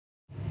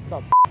It's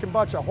a fucking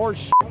bunch of horse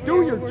shit.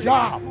 Do your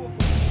job.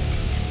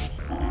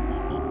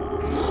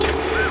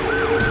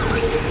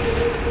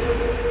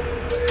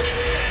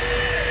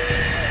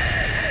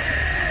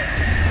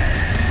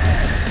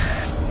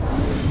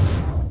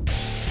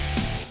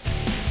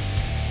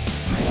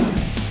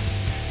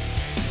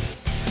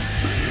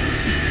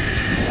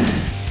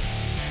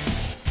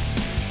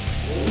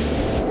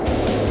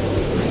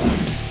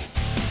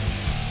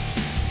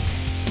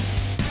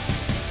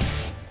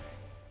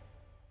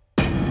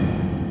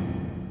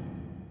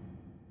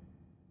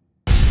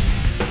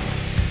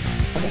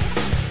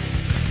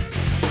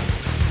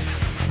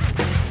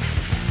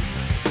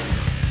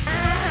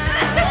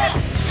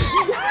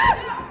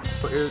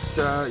 It's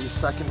your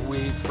second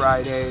week,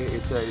 Friday.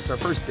 It's our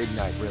first big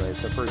night, really.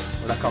 It's our first,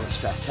 what I call the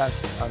stress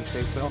test on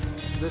Statesville.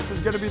 This is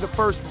gonna be the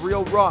first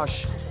real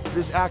rush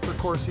this actor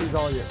course sees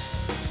all year.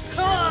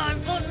 Come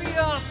on, put me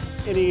up!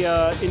 Any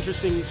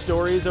interesting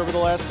stories over the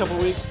last couple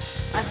of weeks?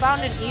 I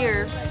found an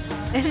ear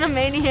in the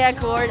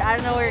Maniac Ward. I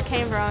don't know where it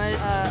came from.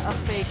 It's a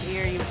fake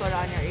ear you put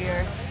on your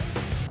ear.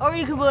 Or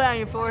you can put it on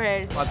your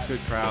forehead. Lots of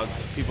good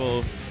crowds.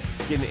 People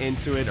getting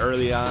into it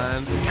early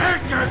on.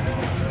 Character!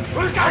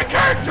 Who's got a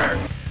character?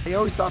 I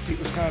always thought Pete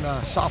was kind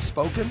of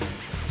soft-spoken,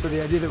 so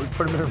the idea that we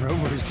put him in a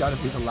room where he's got to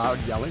be the loud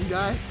yelling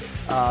guy,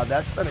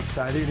 that's been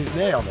exciting, and he's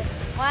nailed it.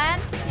 1,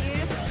 2,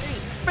 3.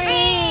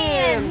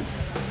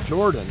 Friends!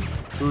 Jordan,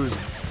 who's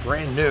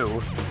brand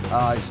new,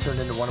 he's turned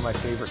into one of my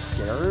favorite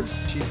scarers.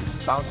 She's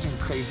bouncing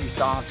crazy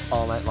sauce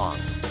all night long.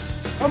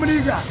 How many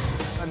you got?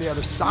 On the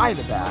other side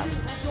of that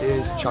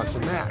is Chunks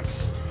and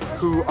Max,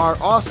 who are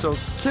also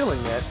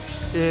killing it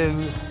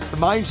in the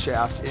mine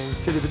shaft in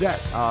City of the Dead.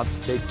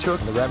 They took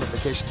the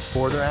ramifications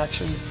for their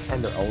actions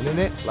and they're owning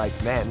it like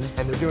men,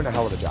 and they're doing a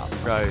hell of a job.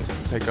 I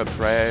pick up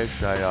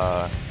trash,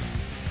 I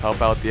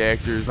help out the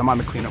actors. I'm on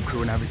the cleanup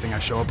crew and everything. I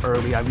show up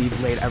early, I leave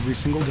late every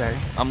single day.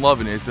 I'm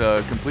loving it. It's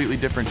a completely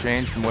different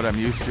change from what I'm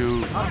used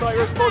to. I thought you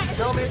were supposed to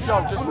tell me a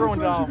joke, just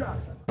ruined it all.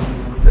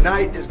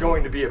 Tonight is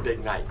going to be a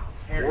big night.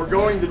 We're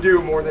going to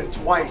do more than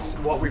twice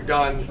what we've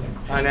done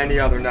on any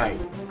other night.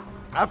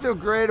 I feel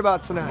great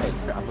about tonight.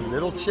 I'm a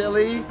little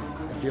chilly.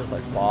 It feels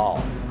like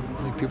fall.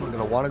 I think people are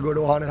gonna want to go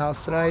to a haunted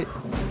house tonight.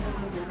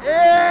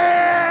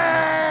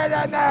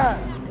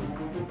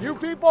 You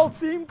people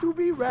seem to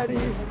be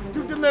ready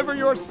to deliver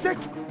your sick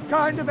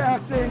kind of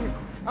acting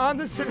on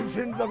the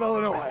citizens of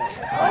Illinois.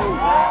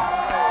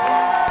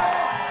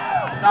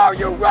 Are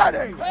you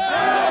ready?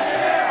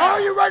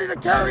 Are you ready to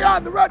carry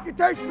on the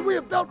reputation we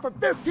have built for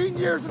 15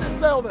 years in this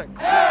building?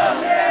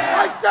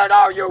 I said,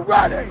 are you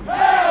ready?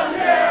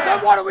 Then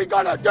what are we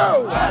gonna do?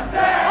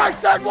 I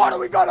said, what are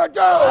we gonna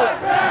do?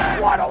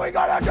 What are we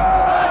gonna do?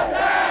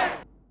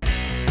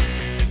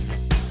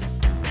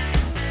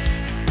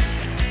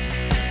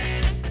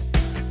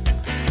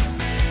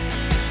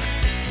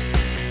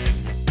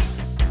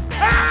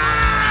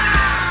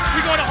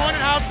 We go to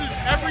haunted houses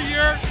every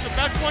year. It's the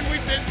best one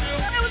we've been to.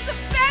 It was the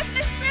best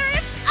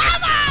experience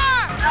ever!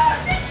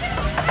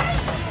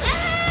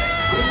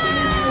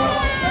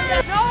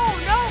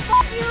 No,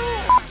 fuck you!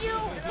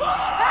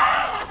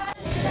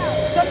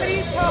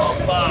 Somebody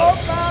tossed a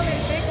smoke bomb in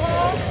Big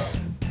Hall.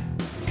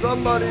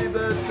 Somebody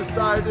that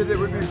decided it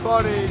would be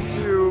funny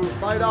to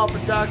light off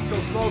a tactical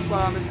smoke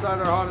bomb inside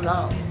our haunted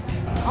house.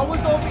 I was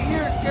over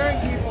here scaring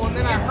people and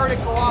then I heard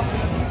it go off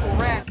and the people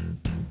ran.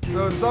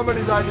 So it's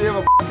somebody's idea of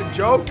a fucking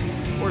joke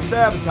or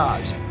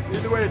sabotage.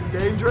 Either way, it's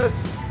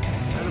dangerous.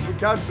 And if we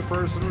catch the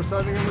person, we're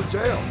sending them to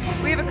jail.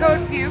 We have a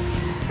code puke.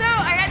 So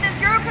I had this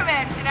girl come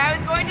in and I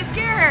was going to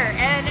scare her.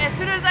 And as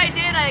soon as I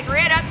did, I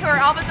ran up to her.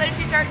 All of a sudden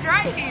she started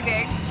dry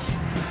heaving,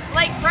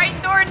 like right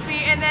towards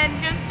me, and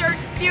then just started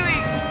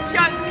spewing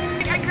chunks.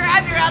 I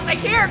grabbed her. I was like,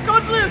 here,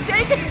 code blue,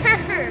 take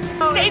her.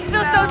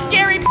 Statesville's so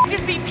scary,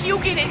 just be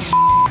puking and shit.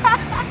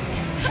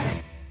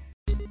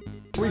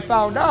 We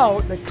found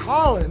out that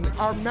Colin,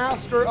 our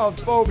master of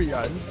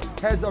phobias,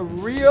 has a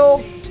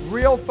real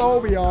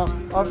phobia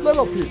of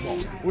little people.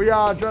 We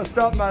dressed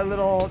up my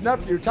little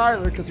nephew,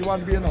 Tyler, because he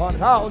wanted to be in the haunted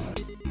house.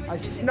 I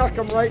snuck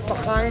him right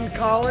behind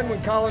Colin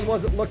when Colin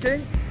wasn't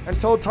looking and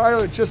told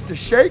Tyler just to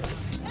shake.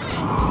 And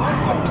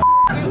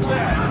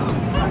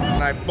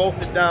I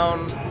bolted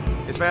down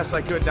as fast as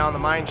I could down the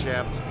mine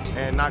shaft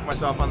and knocked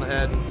myself on the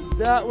head.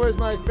 That was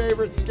my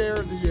favorite scare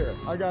of the year,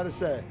 I gotta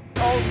say.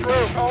 Hold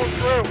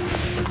through.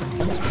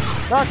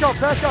 Back up.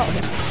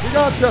 We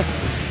got you.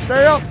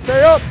 Stay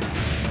up.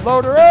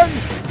 Load her in.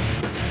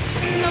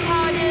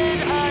 Somehow I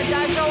did a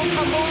dive roll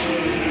tumble,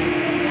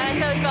 and I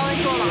suddenly fell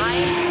into a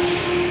line,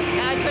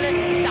 and I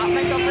couldn't stop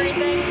myself or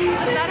anything.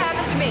 So that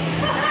happened to me.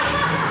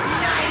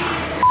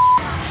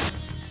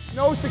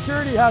 No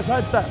security has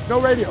headsets, no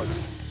radios.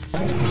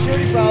 It's a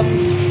security problem,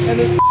 and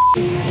there's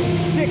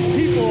 6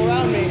 people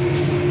around me,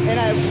 and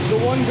I have the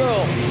one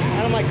girl,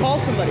 and I'm like, call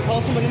somebody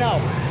now.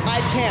 I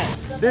can't.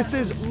 This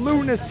is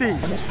lunacy.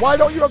 Why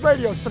don't you have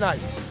radios tonight?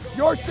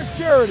 Your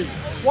security.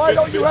 Why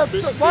don't you have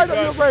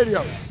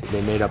radios?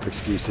 They made up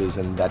excuses,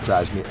 and that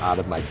drives me out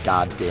of my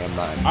goddamn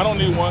mind. I don't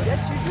need one.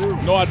 Yes, you do.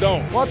 No, I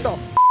don't. What the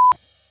f?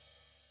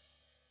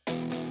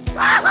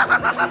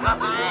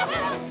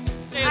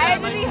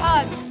 had to be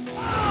hugged.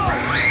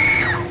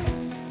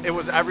 It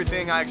was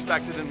everything I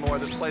expected and more.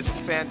 This place was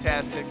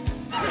fantastic.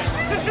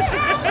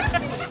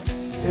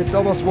 It's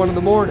almost 1 in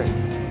the morning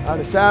on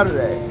a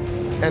Saturday,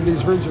 and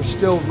these rooms are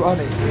still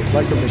running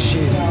like a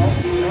machine.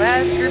 The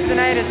last group of the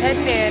night is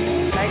heading in.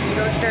 I can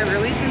go start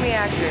releasing the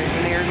actors,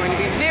 and they are going to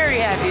be very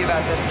happy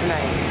about this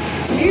tonight.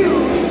 You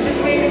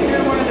just made it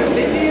through one of the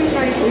busiest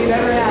nights we've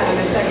ever had in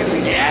a second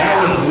week.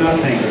 Yeah. That was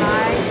nothing.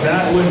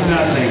 That was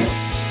nothing.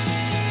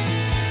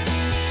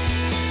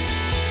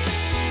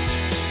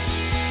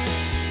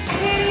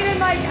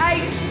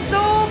 I'm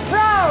so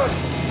proud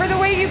for the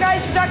way you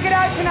guys stuck it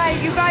out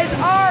tonight. You guys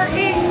are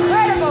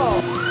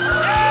incredible.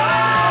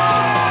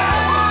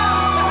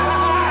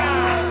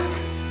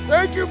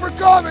 Thank you for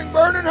coming,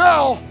 Burn in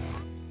Hell.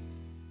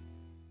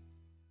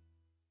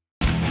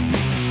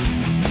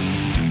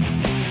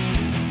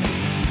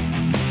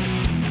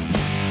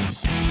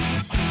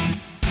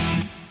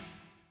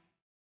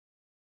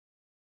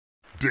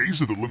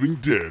 Days of the Living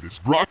Dead is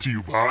brought to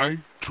you by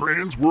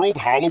Trans World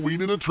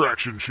Halloween and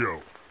Attraction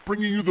Show,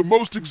 bringing you the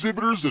most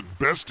exhibitors and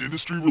best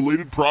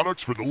industry-related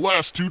products for the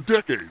last 2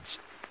 decades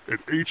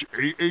at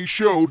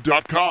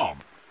HAAshow.com.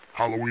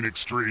 Halloween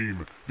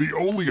Extreme, the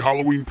only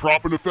Halloween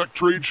prop and effect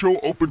trade show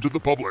open to the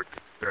public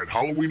at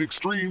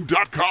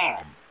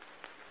HalloweenExtreme.com.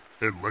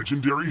 And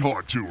Legendary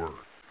Haunt Tour.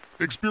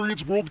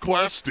 Experience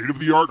world-class,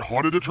 state-of-the-art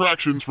haunted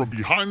attractions from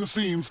behind the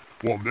scenes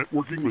while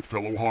networking with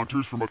fellow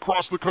haunters from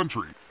across the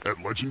country at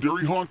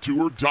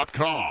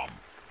LegendaryHauntTour.com.